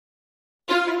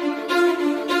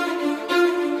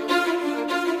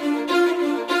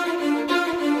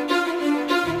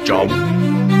Jump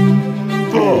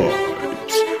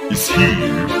Vibes is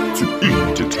here to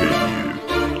entertain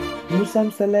you. Musa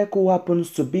Mseleku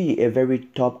happens to be a very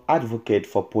top advocate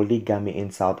for polygamy in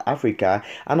South Africa,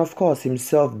 and of course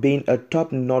himself being a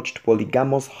top-notch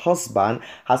polygamous husband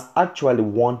has actually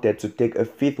wanted to take a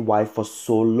fifth wife for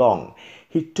so long.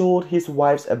 He told his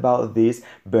wives about this,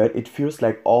 but it feels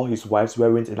like all his wives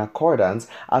weren't in accordance,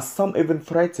 as some even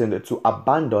threatened to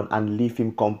abandon and leave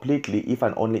him completely if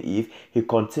and only if he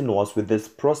continues with this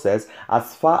process,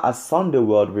 as far as Sunday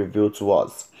World revealed to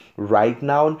us. Right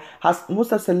now, has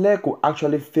Musa Mseleku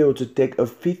actually failed to take a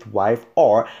fifth wife,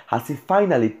 or has he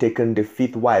finally taken the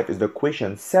fifth wife, is the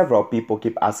question several people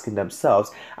keep asking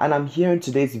themselves, and I'm here in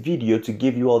today's video to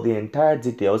give you all the entire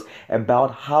details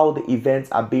about how the events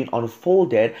are being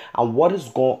unfolded and what is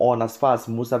going on as far as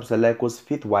Musa Mseleku's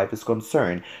fifth wife is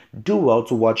concerned. Do well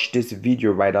to watch this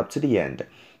video right up to the end.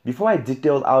 Before I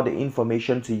detail out the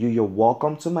information to you, you're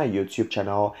welcome to my YouTube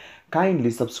channel.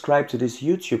 Kindly subscribe to this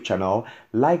YouTube channel,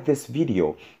 like this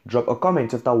video, drop a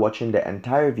comment after watching the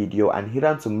entire video, and hit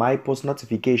on to my post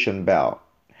notification bell.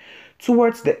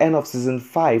 Towards the end of season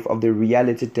 5 of the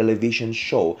reality television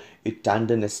show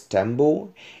Uthandane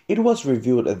Istanbul, it was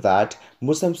revealed that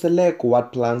Musa Mseleku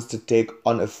had plans to take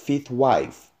on a fifth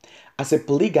wife. As a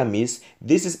polygamist,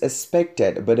 this is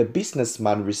expected, but the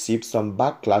businessman received some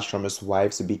backlash from his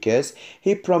wives because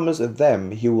he promised them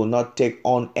he will not take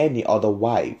on any other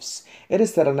wives. It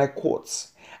is said, and I quote,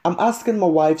 "I'm asking my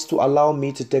wives to allow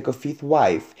me to take a fifth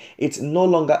wife. It's no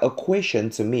longer a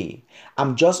question to me.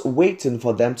 I'm just waiting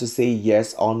for them to say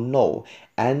yes or no,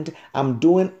 and I'm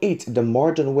doing it the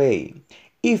modern way.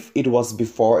 If it was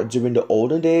before, during the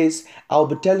olden days, I'll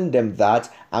be telling them that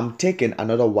I'm taking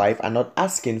another wife and not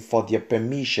asking for their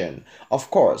permission.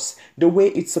 Of course, the way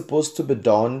it's supposed to be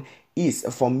done is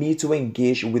for me to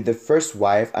engage with the first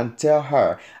wife and tell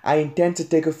her I intend to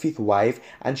take a fifth wife,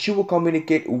 and she will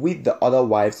communicate with the other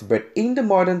wives, but in the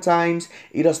modern times,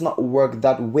 it does not work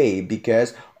that way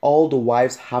because all the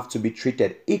wives have to be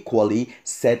treated equally,"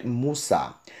 said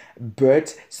Musa.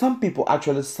 But some people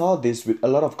actually saw this with a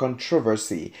lot of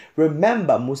controversy.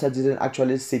 Remember, Musa didn't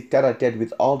actually sit tete-a-tete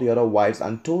with all the other wives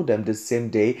and told them the same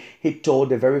day he told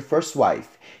the very first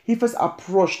wife. He first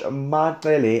approached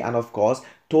Matele and of course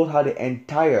told her the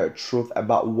entire truth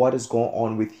about what is going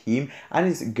on with him and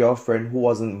his girlfriend who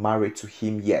wasn't married to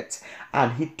him yet.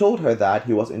 And he told her that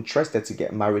he was interested to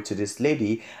get married to this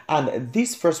lady, and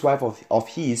this first wife of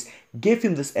his gave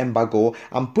him this embargo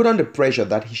and put on the pressure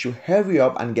that he should hurry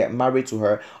up and get married to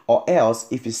her, or else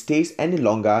if he stays any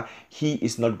longer, he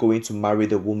is not going to marry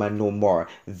the woman no more.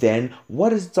 Then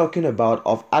what is he talking about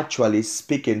of actually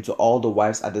speaking to all the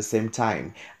wives at the same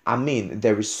time? I mean,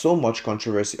 there is so much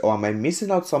controversy, or am I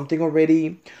missing out something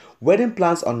already? Wedding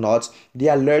plans or not, the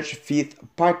alleged fifth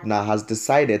partner has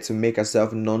decided to make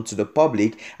herself known to the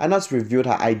public and has revealed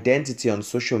her identity on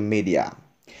social media.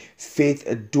 Faith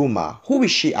Duma. Who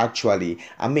is she actually?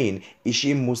 I mean, is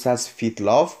she Musa's fifth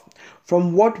love?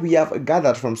 From what we have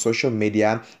gathered from social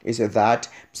media is that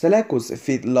Mseleku's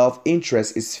fifth love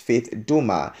interest is Faith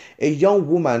Duma, a young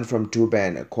woman from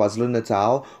Durban,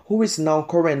 KwaZulu-Natal, who is now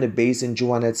currently based in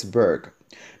Johannesburg.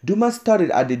 Duma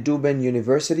studied at the Durban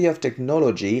University of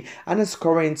Technology and is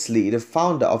currently the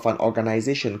founder of an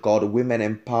organization called Women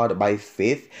Empowered by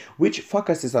Faith, which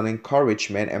focuses on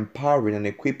encouragement, empowering and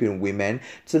equipping women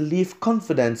to live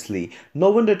confidently,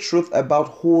 knowing the truth about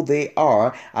who they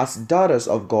are as daughters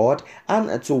of God,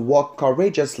 and to walk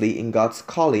courageously in God's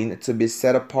calling to be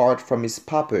set apart from His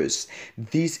purpose.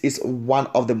 This is one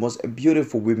of the most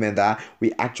beautiful women that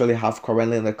we actually have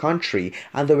currently in the country,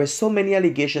 and there were so many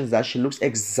allegations that she looks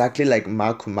exactly like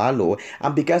Khumalo,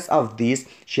 and because of this,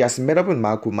 she has met up with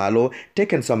Khumalo,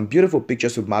 taken some beautiful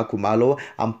pictures with Khumalo,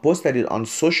 and posted it on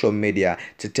social media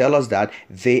to tell us that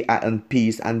they are in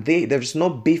peace and there is no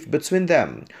beef between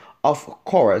them. Of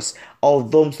course,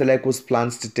 although Mseleku's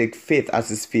plans to take Faith as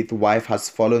his fifth wife has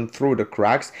fallen through the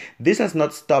cracks, this has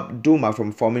not stopped Duma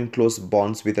from forming close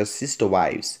bonds with her sister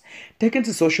wives. Taken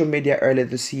to social media earlier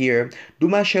this year,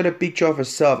 Duma shared a picture of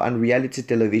herself and reality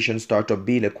television star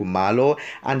Tobile Khumalo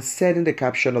and said in the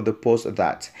caption of the post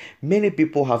that many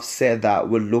people have said that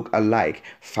we look alike.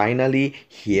 Finally,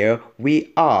 here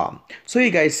we are. So you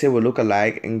guys say we look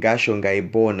alike, Ngasho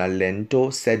Ngaibona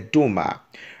Lento, said Duma.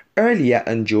 Earlier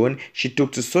in June, she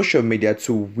took to social media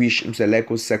to wish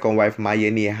Mseleku's second wife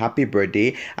Mayeni a happy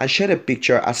birthday and shared a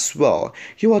picture as well.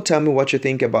 You will tell me what you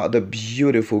think about the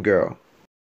beautiful girl.